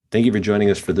Thank you for joining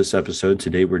us for this episode.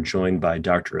 Today, we're joined by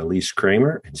Dr. Elise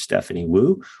Kramer and Stephanie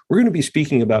Wu. We're going to be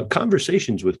speaking about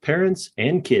conversations with parents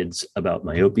and kids about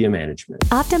myopia management.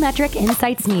 Optometric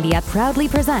Insights Media proudly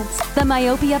presents the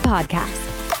Myopia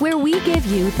Podcast, where we give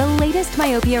you the latest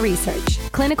myopia research,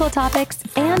 clinical topics,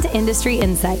 and industry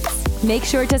insights. Make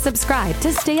sure to subscribe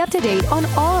to stay up to date on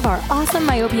all of our awesome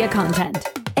myopia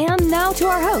content. And now to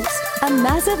our host, a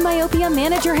massive myopia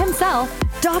manager himself,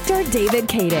 Dr. David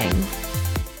Kading.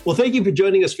 Well, thank you for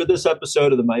joining us for this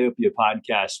episode of the Myopia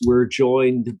Podcast. We're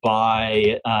joined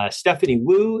by Stephanie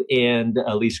Wu and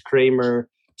Elise Kramer,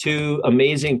 two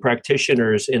amazing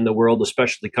practitioners in the world of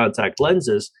specialty contact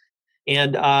lenses.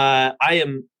 And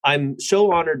I'm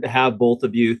so honored to have both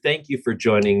of you. Thank you for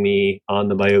joining me on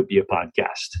the Myopia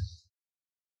Podcast.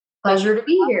 Pleasure to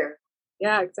be here.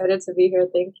 Yeah, excited to be here.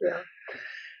 Thank you.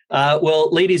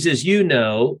 Well, ladies, as you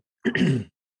know,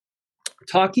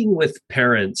 talking with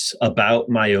parents about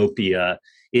myopia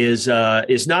is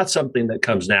not something that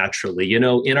comes naturally. You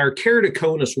know, in our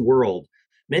keratoconus world,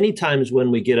 many times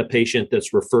when we get a patient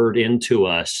that's referred into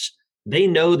us, they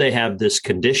know they have this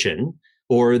condition,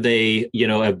 or they,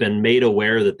 have been made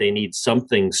aware that they need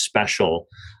something special.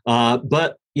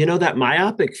 But that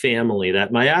myopic family,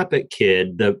 that myopic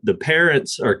kid, the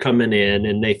parents are coming in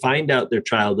and they find out their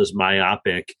child is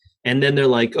myopic, and then they're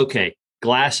like, okay,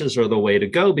 glasses are the way to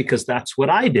go because that's what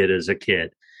I did as a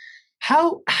kid.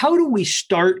 How do we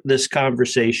start this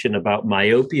conversation about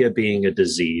myopia being a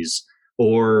disease,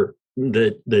 or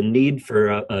the need for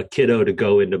a kiddo to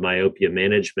go into myopia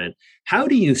management? How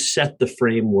do you set the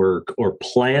framework or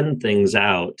plan things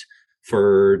out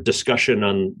for discussion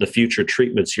on the future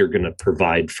treatments you're going to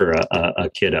provide for a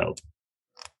kiddo?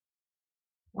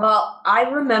 Well, I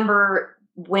remember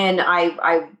when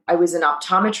I was in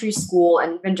optometry school,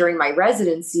 and even during my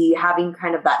residency, having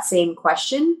kind of that same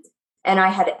question. And I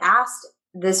had asked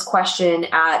this question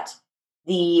at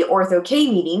the Ortho K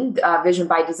meeting, Vision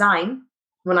by Design,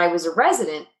 when I was a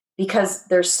resident, because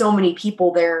there's so many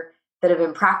people there that have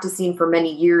been practicing for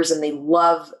many years and they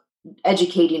love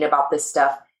educating about this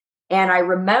stuff. And I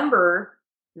remember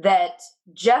that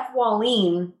Jeff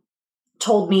Walleen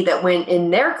told me that when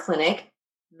in their clinic,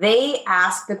 they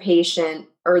ask the patient,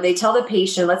 or they tell the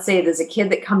patient, let's say there's a kid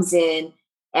that comes in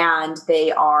and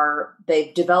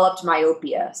they've developed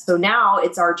myopia. So now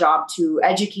it's our job to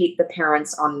educate the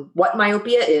parents on what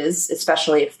myopia is,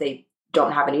 especially if they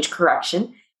don't have an age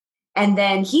correction. And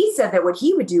then he said that what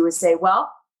he would do is say,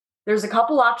 well, there's a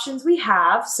couple options we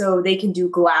have. So they can do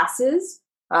glasses,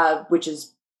 which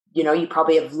is, you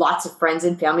probably have lots of friends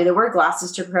and family that wear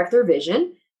glasses to correct their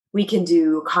vision. We can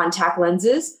do contact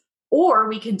lenses, or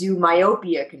we can do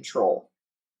myopia control.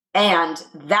 And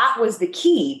that was the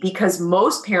key, because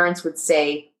most parents would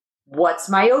say, what's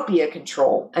myopia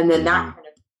control? And then that kind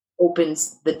of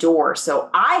opens the door. So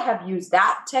I have used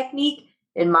that technique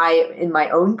in my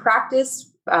own practice.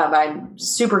 I'm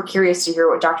super curious to hear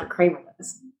what Dr. Kramer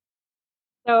does.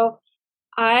 So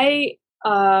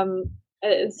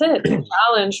it's a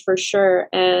challenge for sure.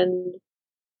 And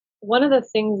one of the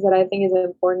things that I think is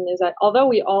important is that although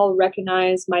we all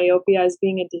recognize myopia as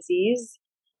being a disease,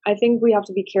 I think we have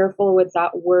to be careful with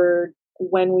that word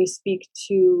when we speak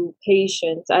to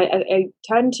patients. I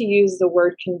tend to use the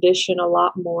word condition a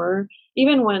lot more,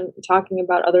 even when talking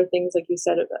about other things, like you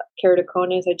said,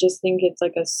 keratoconus. I just think it's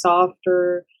like a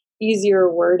softer,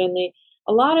 easier word. And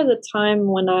a lot of the time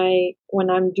when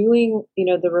I'm doing,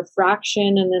 the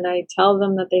refraction, and then I tell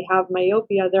them that they have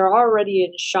myopia, they're already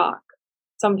in shock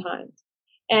sometimes.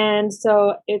 And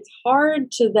so it's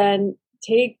hard to then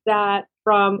take that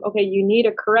from, okay, you need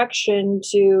a correction,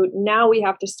 to now we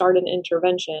have to start an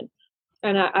intervention.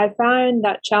 And I find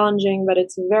that challenging, but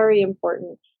it's very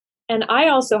important. And I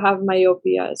also have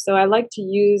myopia. So I like to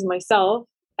use myself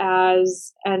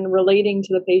and relating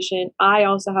to the patient. I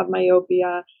also have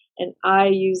myopia and I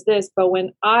use this. But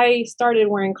when I started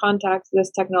wearing contacts, this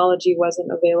technology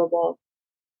wasn't available.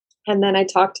 And then I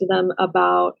talked to them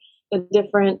about the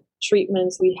different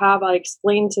treatments we have. I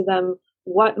explained to them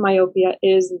what myopia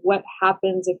is, what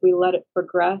happens if we let it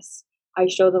progress. I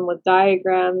show them with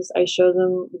diagrams. I show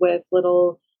them with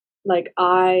little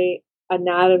eye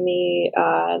anatomy,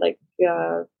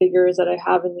 figures that I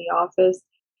have in the office.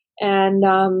 And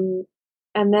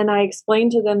then I explain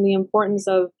to them the importance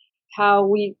of how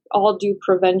we all do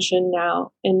prevention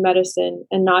now in medicine,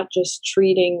 and not just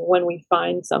treating when we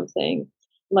find something.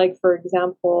 Like, for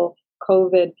example,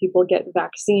 COVID, people get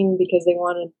vaccine because they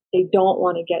don't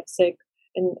want to get sick.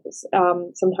 And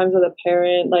sometimes with a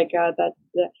parent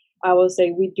I will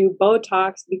say we do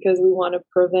Botox because we want to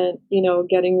prevent,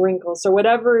 getting wrinkles. So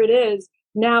whatever it is,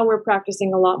 now we're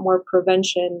practicing a lot more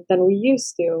prevention than we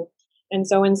used to. And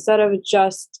so instead of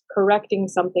just correcting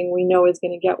something we know is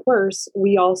going to get worse,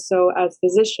 we also, as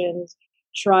physicians,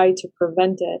 try to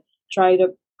prevent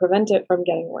it from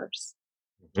getting worse.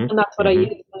 Mm-hmm. And that's what I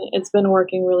use. It's been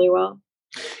working really well.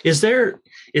 Is there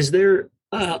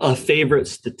a favorite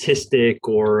statistic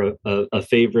or a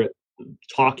favorite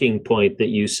talking point that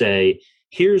you say,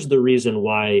 here's the reason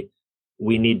why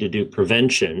we need to do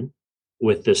prevention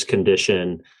with this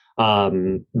condition,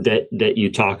 that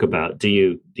you talk about? Do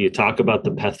you talk about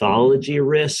the pathology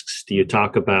risks? Do you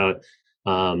talk about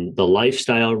the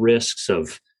lifestyle risks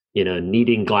of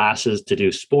needing glasses to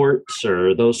do sports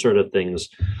or those sort of things?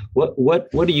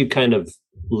 What do you kind of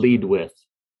lead with?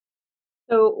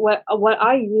 So what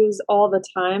I use all the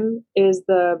time is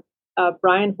the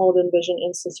Brian Holden Vision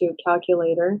Institute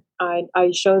calculator.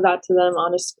 I show that to them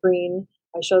on a screen.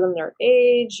 I show them their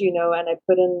age, and I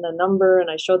put in the number, and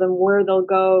I show them where they'll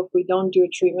go if we don't do a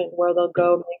treatment, where they'll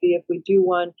go maybe if we do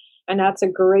one. And that's a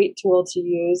great tool to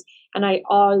use. And I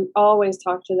always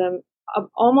talk to them.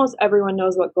 Almost everyone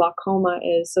knows what glaucoma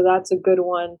is, so that's a good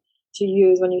one to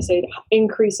use when you say it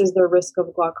increases the risk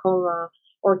of glaucoma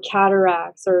or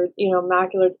cataracts or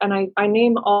macular. And I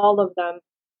name all of them.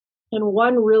 And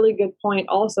one really good point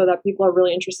also that people are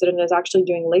really interested in is actually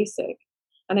doing LASIK.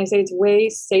 And I say it's way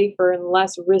safer and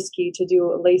less risky to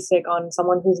do a LASIK on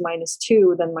someone who's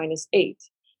 -2 than -8,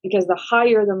 because the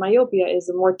higher the myopia is,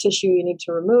 the more tissue you need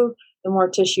to remove. The more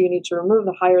tissue you need to remove,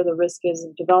 the higher the risk is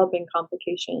of developing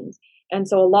complications. And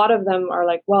so a lot of them are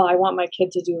like, well, I want my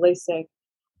kid to do LASIK.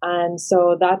 And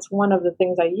so that's one of the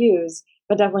things I use,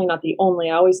 but definitely not the only.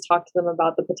 I always talk to them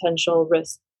about the potential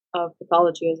risk of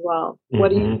pathology as well.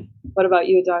 Mm-hmm. What about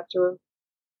you, Dr.?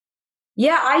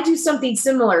 Yeah, I do something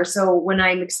similar. So when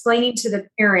I'm explaining to the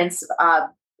parents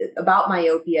about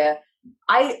myopia,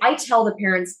 I tell the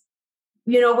parents,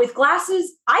 with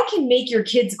glasses, I can make your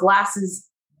kids' glasses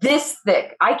this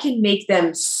thick. I can make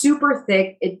them super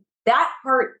thick. That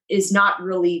part is not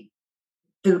really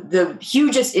the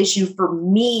hugest issue for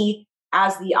me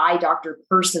as the eye doctor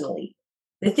personally.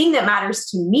 The thing that matters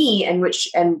to me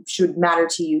and should matter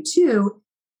to you too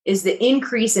is the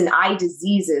increase in eye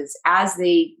diseases as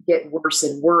they get worse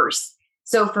and worse.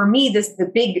 So for me,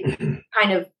 the big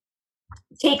kind of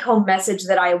take-home message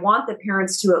that I want the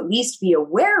parents to at least be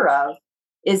aware of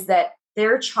is that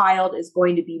their child is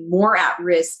going to be more at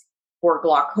risk for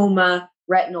glaucoma,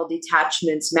 retinal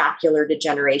detachments, macular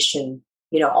degeneration,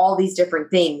 all these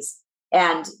different things.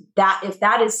 And that if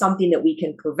that is something that we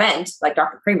can prevent, like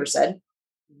Dr. Kramer said,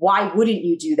 why wouldn't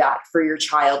you do that for your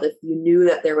child if you knew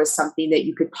that there was something that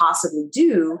you could possibly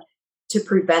do to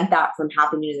prevent that from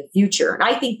happening in the future? And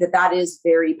I think that is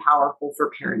very powerful for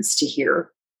parents to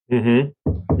hear.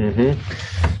 Mm-hmm.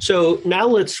 Mm-hmm. So now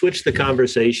let's switch the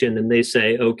conversation, and they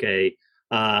say, okay,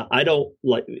 I don't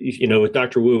like, with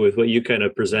Dr. Wu, with what you kind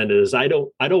of presented is I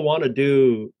don't want to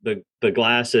do the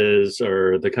glasses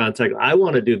or the contact. I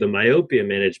want to do the myopia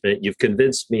management. You've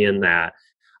convinced me in that.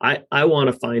 I want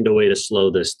to find a way to slow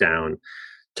this down.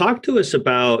 Talk to us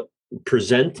about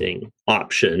presenting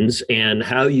options and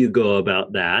how you go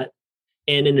about that.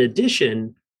 And in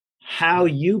addition, how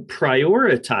you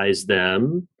prioritize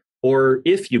them, or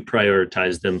if you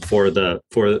prioritize them for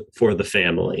the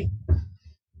family.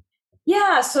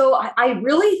 Yeah, so I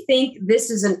really think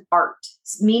this is an art,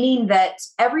 meaning that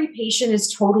every patient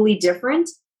is totally different.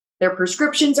 Their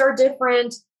prescriptions are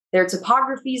different. Their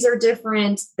topographies are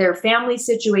different. Their family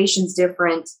situation's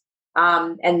different.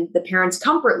 And the parent's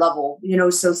comfort level,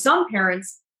 so some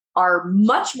parents are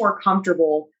much more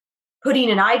comfortable putting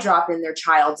an eye drop in their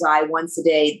child's eye once a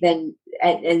day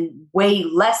and way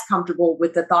less comfortable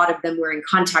with the thought of them wearing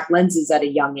contact lenses at a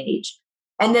young age.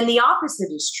 And then the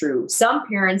opposite is true. Some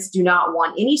parents do not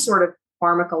want any sort of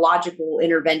pharmacological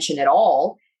intervention at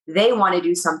all. They want to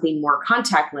do something more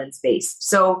contact lens based.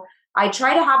 So I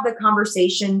try to have the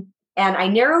conversation and I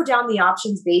narrow down the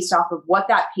options based off of what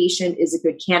that patient is a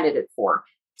good candidate for.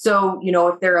 So,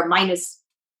 if they're a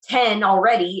 -10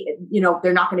 already,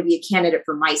 they're not going to be a candidate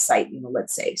for my sight,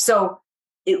 let's say. So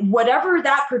whatever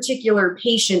that particular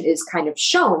patient is kind of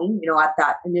showing, at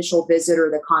that initial visit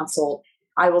or the consult,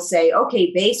 I will say,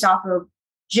 okay, based off of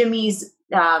Jimmy's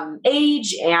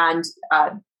age and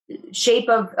shape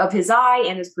of his eye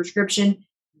and his prescription,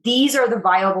 these are the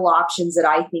viable options that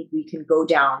I think we can go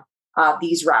down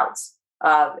these routes.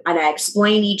 And I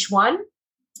explain each one,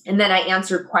 and then I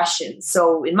answer questions.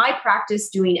 So in my practice,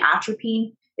 doing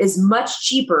atropine is much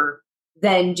cheaper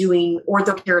than doing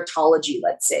orthokeratology,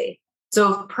 let's say.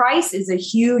 So if price is a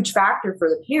huge factor for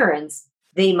the parents,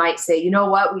 they might say, you know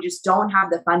what, we just don't have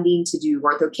the funding to do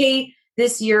ortho-K.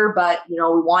 this year, but we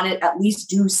want to at least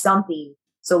do something.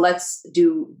 So let's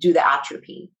do the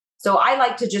atropine. So I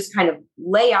like to just kind of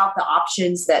lay out the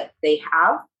options that they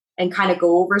have and kind of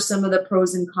go over some of the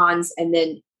pros and cons, and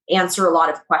then answer a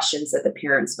lot of questions that the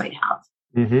parents might have.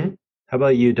 Mm-hmm. How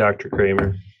about you, Dr.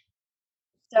 Kramer?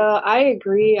 So I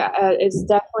agree. It's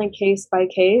definitely case by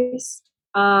case.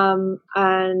 And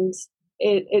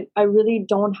I really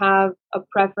don't have a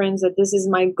preference that this is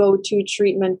my go-to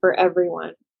treatment for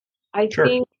everyone. I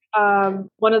think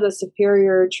one of the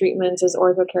superior treatments is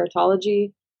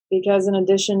orthokeratology, because in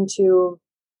addition to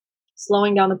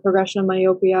slowing down the progression of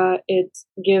myopia, it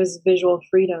gives visual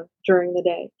freedom during the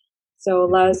day. So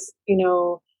less,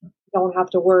 don't have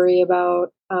to worry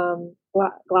about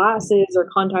glasses or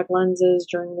contact lenses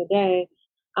during the day.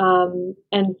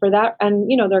 And for that, and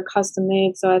they're custom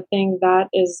made. So I think that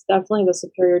is definitely the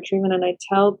superior treatment. And I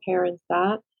tell parents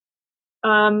that.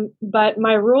 But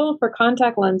my rule for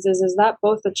contact lenses is that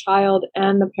both the child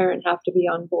and the parent have to be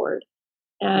on board.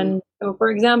 And so, for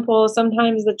example,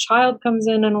 sometimes the child comes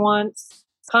in and wants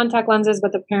contact lenses,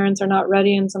 but the parents are not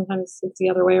ready. And sometimes it's the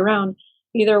other way around.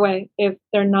 Either way, if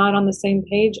they're not on the same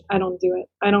page, I don't do it.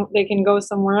 They can go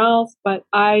somewhere else, but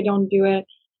I don't do it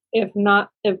if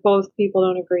both people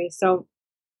don't agree. So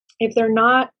if they're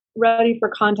not ready for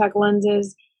contact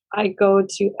lenses, I go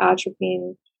to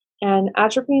atropine. And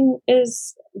atropine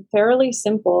is fairly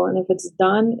simple. And if it's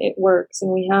done, it works.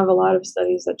 And we have a lot of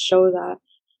studies that show that.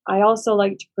 I also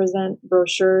like to present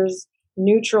brochures,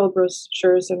 neutral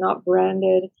brochures, so not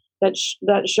branded, that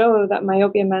show that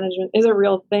myopia management is a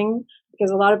real thing,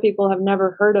 because a lot of people have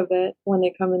never heard of it when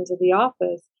they come into the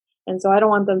office. And so I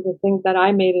don't want them to think that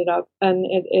I made it up. And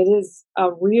it is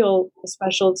a real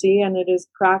specialty, and it is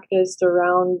practiced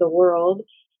around the world.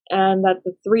 And that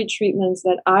the 3 treatments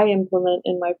that I implement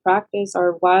in my practice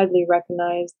are widely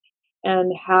recognized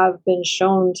and have been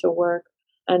shown to work.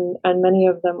 And many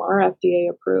of them are FDA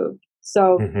approved.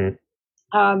 So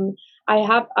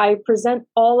I present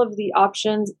all of the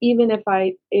options, even if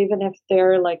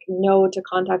they're like no to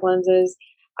contact lenses.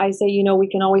 I say, we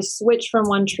can always switch from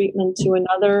one treatment to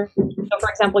another. So for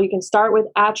example, you can start with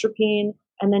atropine,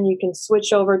 and then you can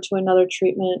switch over to another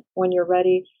treatment when you're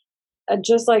ready.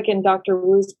 Just like in Dr.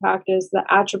 Wu's practice, the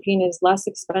atropine is less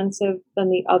expensive than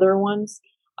the other ones,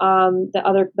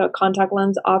 the contact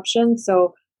lens option.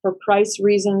 So for price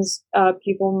reasons,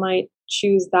 people might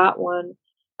choose that one.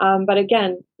 But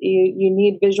again, you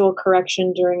need visual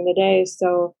correction during the day.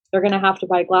 So they're going to have to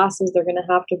buy glasses. They're going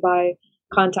to have to buy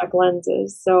contact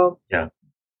lenses. So, yeah.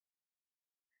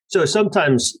 So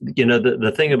sometimes,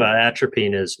 the thing about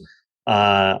atropine is,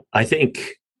 I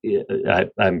think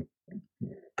I'm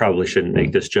probably shouldn't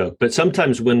make this joke, but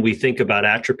sometimes when we think about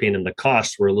atropine and the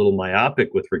costs, we're a little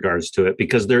myopic with regards to it,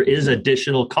 because there is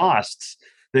additional costs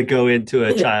that go into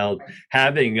a child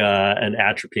having an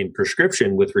atropine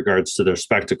prescription with regards to their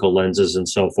spectacle lenses and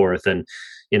so forth. And,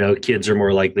 kids are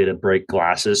more likely to break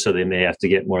glasses, so they may have to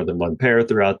get more than one pair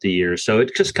throughout the year. So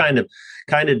it just kind of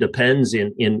depends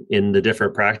in the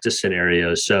different practice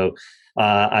scenarios. So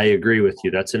I agree with you.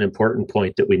 That's an important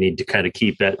point that we need to kind of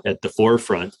keep at the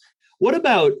forefront. What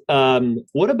about the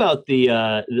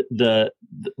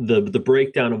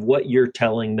breakdown of what you're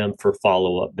telling them for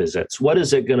follow-up visits? What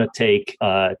is it going to take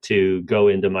to go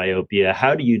into myopia?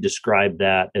 How do you describe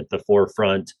that at the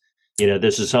forefront?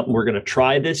 This is something we're going to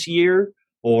try this year,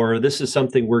 or this is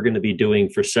something we're going to be doing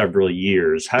for several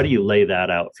years. How do you lay that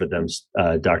out for them,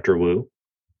 Dr. Wu?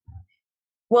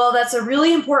 Well, that's a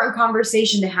really important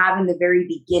conversation to have in the very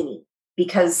beginning,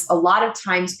 because a lot of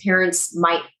times parents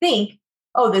might think,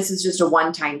 oh, this is just a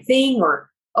one-time thing, or,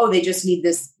 oh, they just need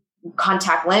this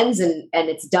contact lens and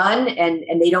it's done.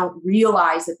 And they don't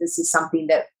realize that this is something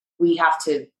that we have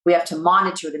to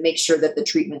monitor to make sure that the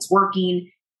treatment's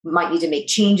working. We might need to make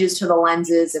changes to the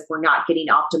lenses if we're not getting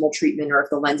optimal treatment, or if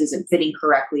the lens isn't fitting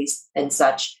correctly and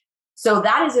such. So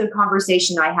that is a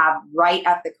conversation I have right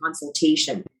at the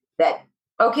consultation, that,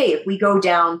 okay, if we go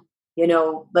down,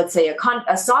 let's say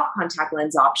a soft contact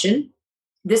lens option,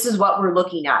 this is what we're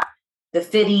looking at: the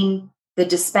fitting, the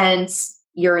dispense,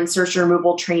 your insertion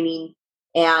removal training,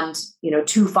 and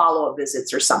 2 follow-up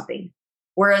visits or something.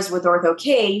 Whereas with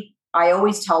Ortho-K, I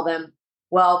always tell them,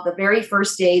 well, the very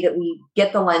first day that we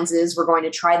get the lenses, we're going to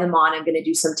try them on. I'm going to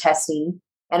do some testing,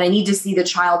 and I need to see the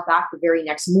child back the very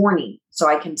next morning so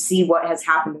I can see what has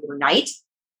happened overnight,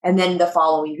 and then the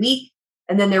following week.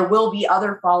 And then there will be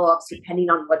other follow-ups depending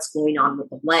on what's going on with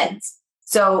the lens.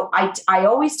 So I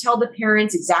always tell the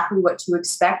parents exactly what to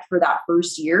expect for that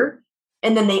first year.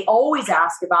 And then they always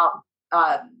ask about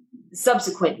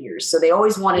subsequent years. So they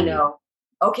always want to know,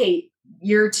 okay,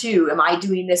 year 2, am I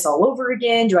doing this all over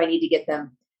again? Do I need to get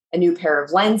them a new pair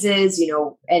of lenses,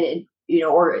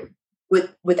 or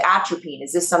with atropine,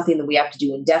 is this something that we have to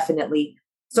do indefinitely?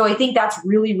 So I think that's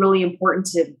really, really important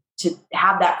to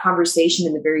have that conversation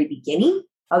in the very beginning.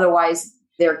 Otherwise,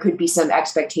 there could be some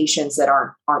expectations that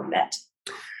aren't met.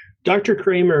 Dr.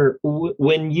 Kramer,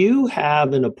 when you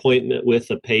have an appointment with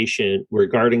a patient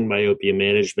regarding myopia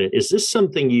management, is this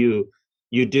something you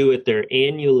do at their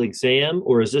annual exam,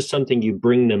 or is this something you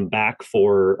bring them back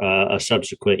for a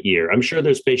subsequent year? I'm sure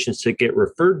there's patients that get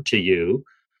referred to you,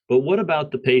 but what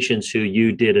about the patients who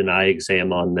you did an eye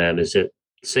exam on them? Is it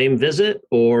same visit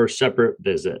or separate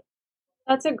visit?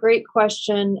 That's a great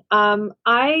question.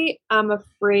 I am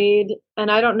afraid, and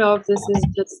I don't know if this is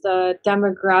just a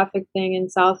demographic thing in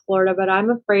South Florida, but I'm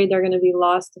afraid they're going to be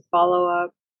lost to follow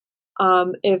up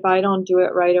if I don't do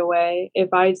it right away.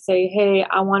 If I say, hey,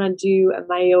 I want to do a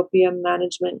myopia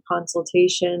management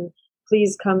consultation,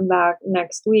 please come back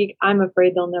next week, I'm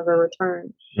afraid they'll never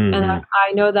return. Mm-hmm. And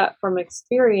I know that from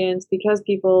experience, because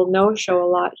people no-show a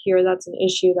lot here, that's an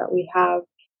issue that we have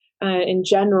in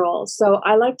general. So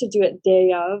I like to do it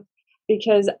day of,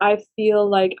 because I feel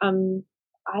like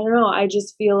I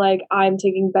just feel like I'm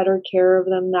taking better care of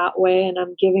them that way, and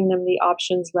I'm giving them the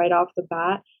options right off the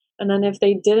bat. And then if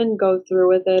they didn't go through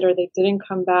with it or they didn't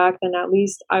come back, then at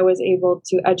least I was able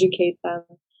to educate them.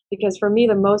 Because for me,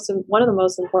 one of the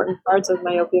most important parts of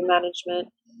myopia management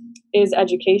is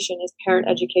education, is parent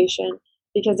education.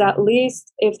 Because at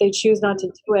least if they choose not to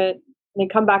do it, and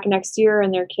they come back next year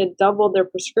and their kid doubled their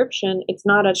prescription, it's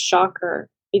not a shocker,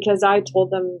 because I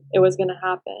told them it was going to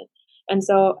happen. And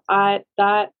so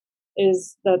that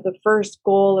is the first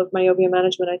goal of myopia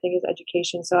management, I think, is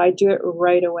education. So I do it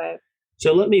right away.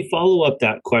 So let me follow up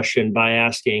that question by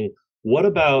asking, what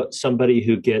about somebody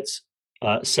who gets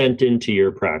sent into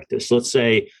your practice? Let's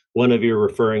say one of your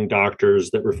referring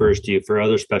doctors that refers to you for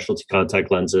other specialty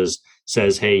contact lenses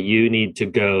says, hey, you need to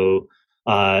go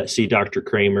see Dr.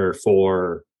 Kramer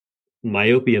for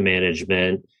myopia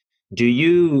management. Do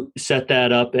you set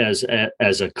that up as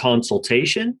a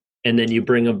consultation, and then you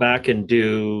bring them back and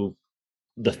do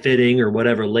the fitting or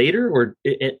whatever later? Or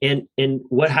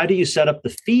how do you set up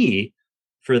the fee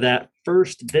for that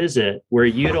first visit where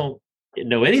you don't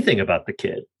know anything about the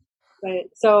kid? Right.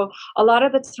 So a lot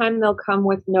of the time they'll come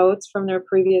with notes from their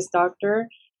previous doctor.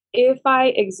 If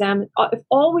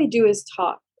all we do is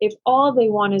talk, if all they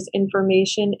want is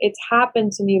information, it's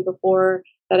happened to me before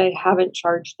that I haven't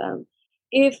charged them.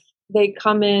 If they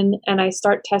come in and I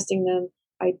start testing them,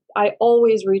 I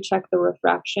always recheck the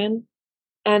refraction.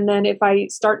 And then if I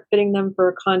start fitting them for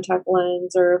a contact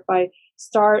lens, or if I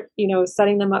start,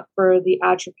 setting them up for the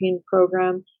atropine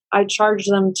program, I charge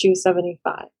them $275.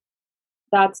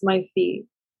 That's my fee.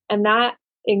 And that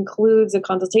includes a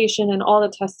consultation and all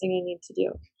the testing I need to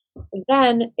do. And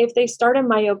then if they start a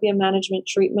myopia management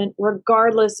treatment,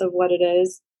 regardless of what it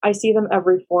is, I see them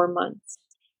every 4 months.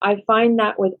 I find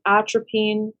that with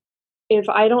atropine, if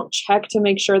I don't check to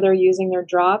make sure they're using their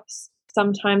drops,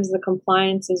 sometimes the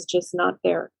compliance is just not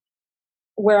there.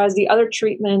 Whereas the other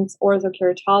treatments,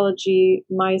 orthokeratology,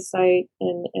 MiSight,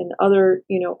 and other,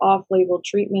 off-label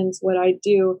treatments, what I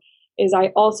do is I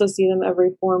also see them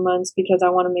every 4 months, because I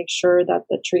want to make sure that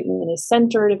the treatment is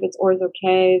centered, if it's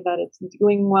ortho-K, that it's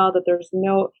doing well, that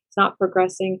it's not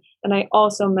progressing. And I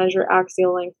also measure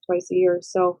axial length twice a year.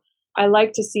 So I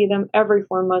like to see them every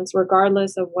 4 months,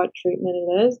 regardless of what treatment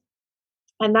it is.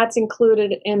 And that's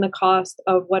included in the cost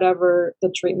of whatever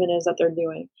the treatment is that they're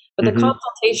doing. But the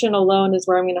consultation alone is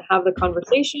where I'm going to have the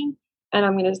conversation, and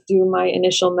I'm going to do my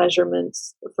initial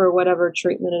measurements for whatever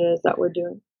treatment it is that we're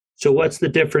doing. So what's the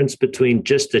difference between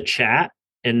just a chat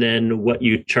and then what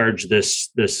you charge this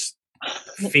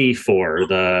fee for?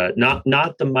 Not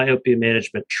the myopia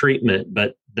management treatment,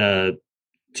 but the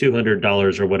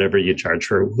 $200 or whatever you charge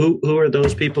for. Who are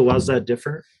those people? How's that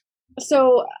different?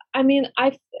 So,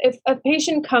 if a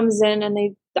patient comes in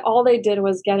and all they did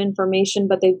was get information,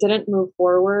 but they didn't move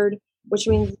forward, which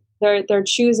means they're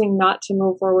choosing not to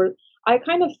move forward, I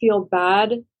kind of feel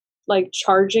bad, like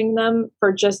charging them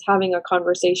for just having a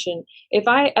conversation.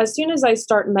 As soon as I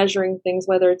start measuring things,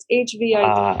 whether it's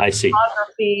HVI,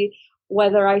 photography,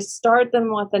 whether I start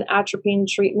them with an atropine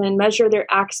treatment, measure their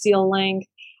axial length,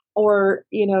 or,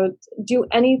 do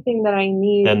anything that I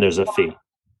need. Then there's a fee.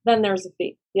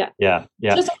 Yeah. Yeah.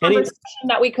 Just a conversation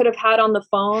that we could have had on the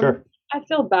phone. Sure. I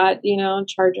feel bad,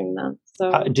 charging them.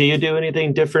 So, do you do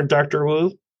anything different, Dr.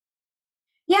 Wu?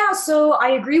 Yeah, so I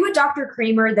agree with Dr.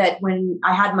 Kramer that when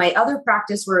I had my other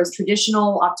practice where it was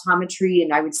traditional optometry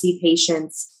and I would see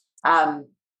patients, I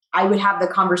would have the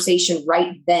conversation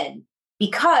right then.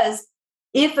 Because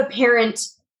if a parent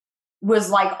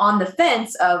was like on the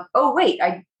fence of, oh, wait,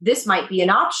 this might be an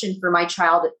option for my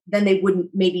child, then they wouldn't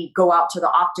maybe go out to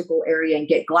the optical area and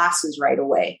get glasses right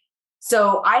away.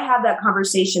 So I had that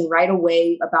conversation right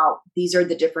away about these are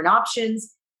the different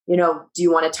options. Do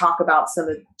you want to talk about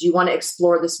do you want to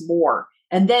explore this more?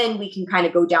 And then we can kind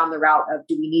of go down the route of,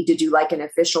 do we need to do like an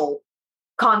official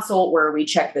consult where we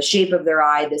check the shape of their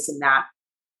eye, this and that.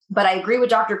 But I agree with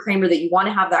Dr. Kramer that you want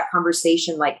to have that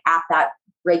conversation like at that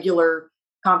regular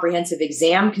comprehensive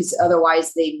exam, because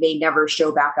otherwise they may never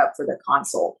show back up for the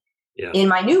consult. Yeah. In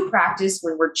my new practice,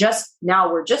 when we're just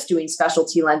doing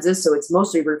specialty lenses, so it's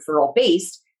mostly referral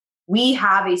based, we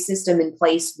have a system in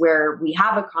place where we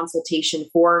have a consultation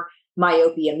for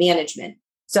myopia management.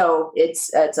 So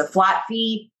it's a flat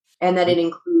fee, and then it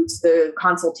includes the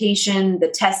consultation, the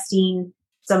testing,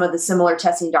 some of the similar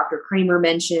testing Dr. Kramer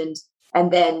mentioned,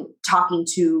 and then talking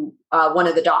to one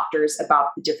of the doctors about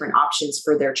the different options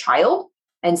for their child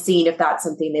and seeing if that's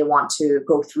something they want to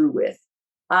go through with.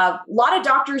 A lot of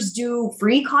doctors do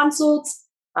free consults.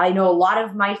 I know a lot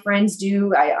of my friends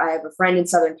do. I have a friend in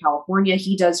Southern California.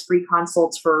 He does free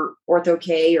consults for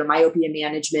ortho-K or myopia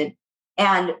management.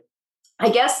 And I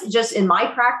guess just in my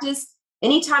practice,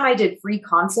 anytime I did free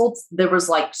consults, there was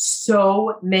like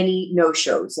so many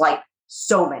no-shows, like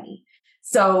so many.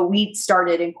 So we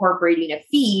started incorporating a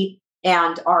fee,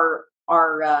 and our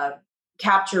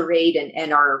capture rate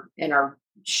and our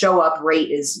show up rate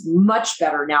is much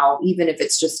better now, even if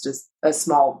it's just a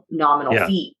small nominal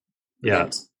fee. Yeah.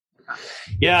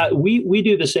 Yeah, we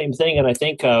do the same thing. And I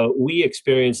think we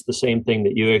experienced the same thing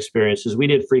that you experienced. Is we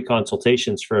did free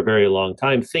consultations for a very long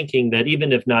time, thinking that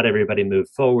even if not everybody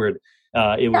moved forward,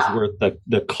 it was worth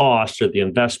the cost or the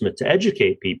investment to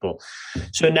educate people.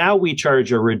 So now we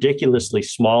charge a ridiculously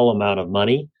small amount of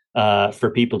money for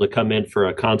people to come in for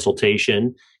a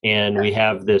consultation, and we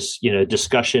have this,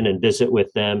 discussion and visit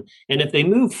with them. And if they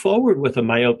move forward with a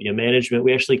myopia management,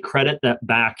 we actually credit that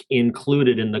back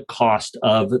included in the cost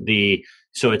of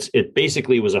so it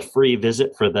basically was a free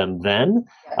visit for them then.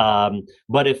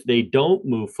 But if they don't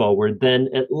move forward, then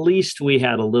at least we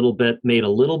had made a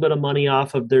little bit of money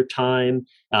off of their time.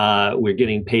 We're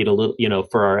getting paid a little,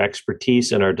 for our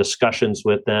expertise and our discussions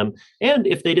with them. And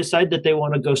if they decide that they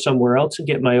want to go somewhere else and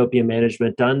get myopia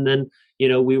management done, then,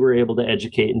 we were able to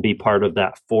educate and be part of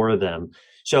that for them.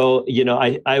 So,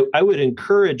 I would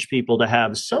encourage people to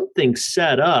have something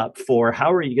set up for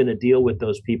how are you going to deal with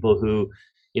those people who,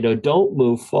 don't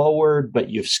move forward, but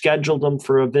you've scheduled them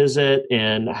for a visit,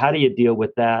 and how do you deal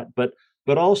with that? But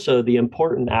also the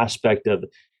important aspect of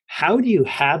how do you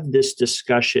have this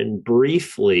discussion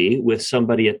briefly with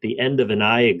somebody at the end of an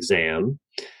eye exam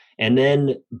and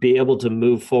then be able to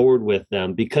move forward with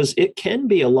them, because it can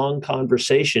be a long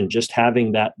conversation just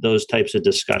having those types of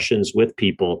discussions with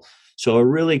people. So a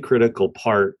really critical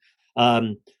part.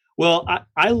 Well,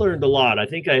 I learned a lot. I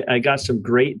think I got some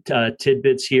great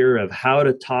tidbits here of how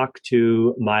to talk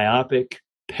to myopic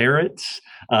parents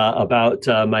about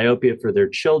myopia for their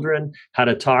children, how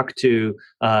to talk to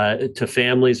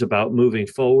families about moving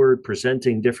forward,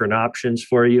 presenting different options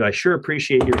for you. I sure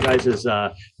appreciate your guys'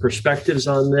 perspectives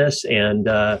on this, and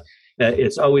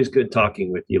it's always good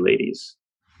talking with you, ladies.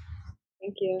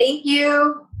 Thank you. Thank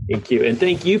you. Thank you. And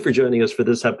thank you for joining us for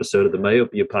this episode of the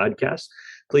Myopia Podcast.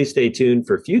 Please stay tuned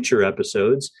for future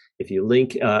episodes. If you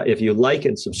like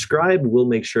and subscribe, we'll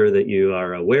make sure that you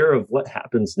are aware of what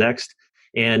happens next.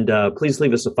 And please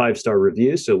leave us a 5-star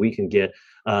review so we can get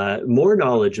more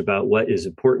knowledge about what is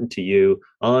important to you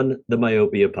on the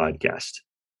Myopia Podcast.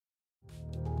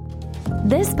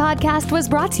 This podcast was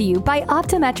brought to you by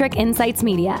Optometric Insights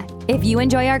Media. If you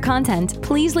enjoy our content,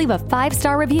 please leave a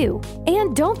 5-star review.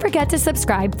 And don't forget to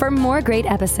subscribe for more great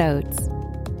episodes.